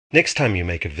Next time you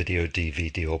make a video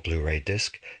DVD or Blu-ray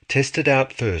disc, test it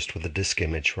out first with a disc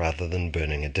image rather than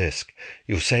burning a disc.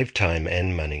 You'll save time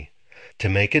and money. To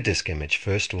make a disc image,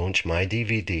 first launch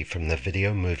MyDVD from the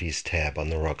Video Movies tab on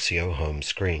the Roxio home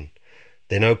screen.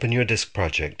 Then open your disc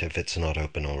project if it's not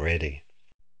open already.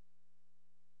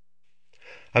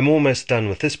 I'm almost done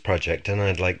with this project and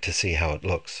I'd like to see how it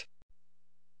looks.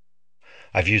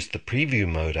 I've used the preview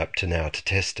mode up to now to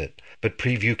test it, but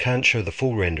preview can't show the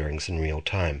full renderings in real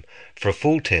time. For a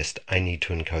full test, I need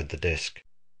to encode the disc.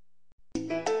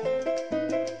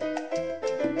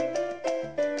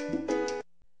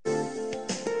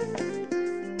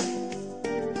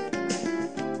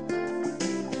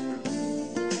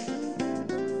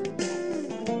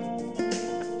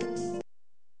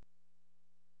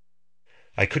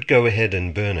 I could go ahead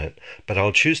and burn it, but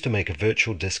I'll choose to make a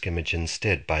virtual disk image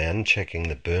instead by unchecking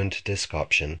the Burn to Disk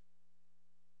option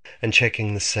and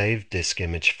checking the Save Disk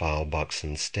Image File box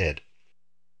instead.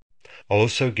 I'll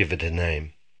also give it a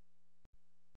name.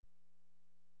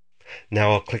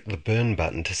 Now I'll click the Burn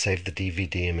button to save the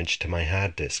DVD image to my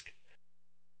hard disk.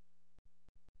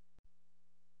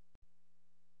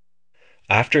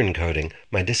 After encoding,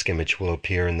 my disk image will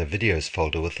appear in the Videos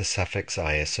folder with the suffix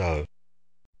ISO.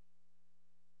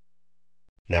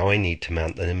 Now I need to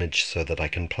mount the image so that I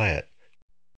can play it.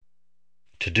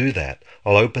 To do that,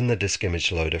 I'll open the Disk Image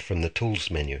Loader from the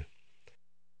Tools menu.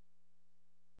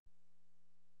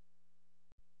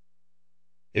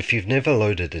 If you've never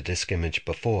loaded a disk image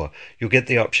before, you'll get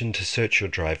the option to search your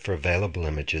drive for available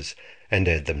images and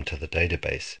add them to the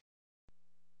database.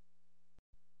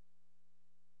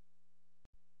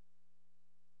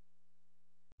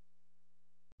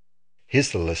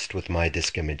 Here's the list with my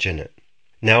disk image in it.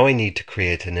 Now I need to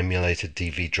create an emulated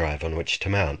DV drive on which to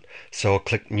mount, so I'll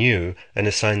click New and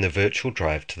assign the virtual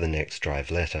drive to the next drive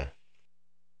letter.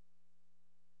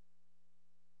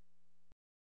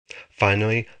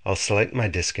 Finally, I'll select my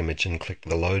disk image and click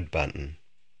the Load button.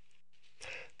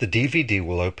 The DVD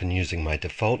will open using my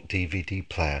default DVD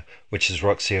player, which is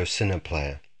Roxio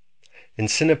Cineplayer. In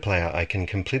Cineplayer, I can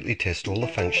completely test all the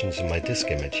functions of my disk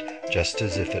image, just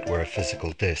as if it were a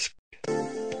physical disk.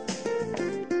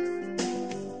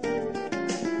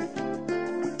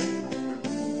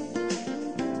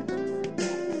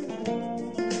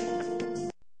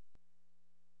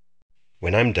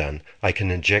 When I'm done, I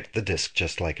can eject the disc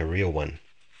just like a real one.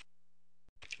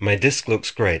 My disc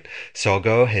looks great, so I'll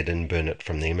go ahead and burn it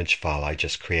from the image file I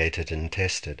just created and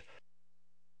tested.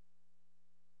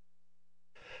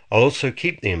 I'll also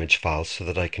keep the image file so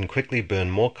that I can quickly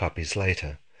burn more copies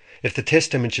later. If the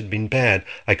test image had been bad,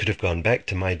 I could have gone back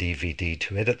to MyDVD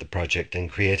to edit the project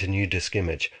and create a new disc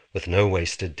image with no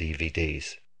wasted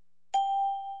DVDs.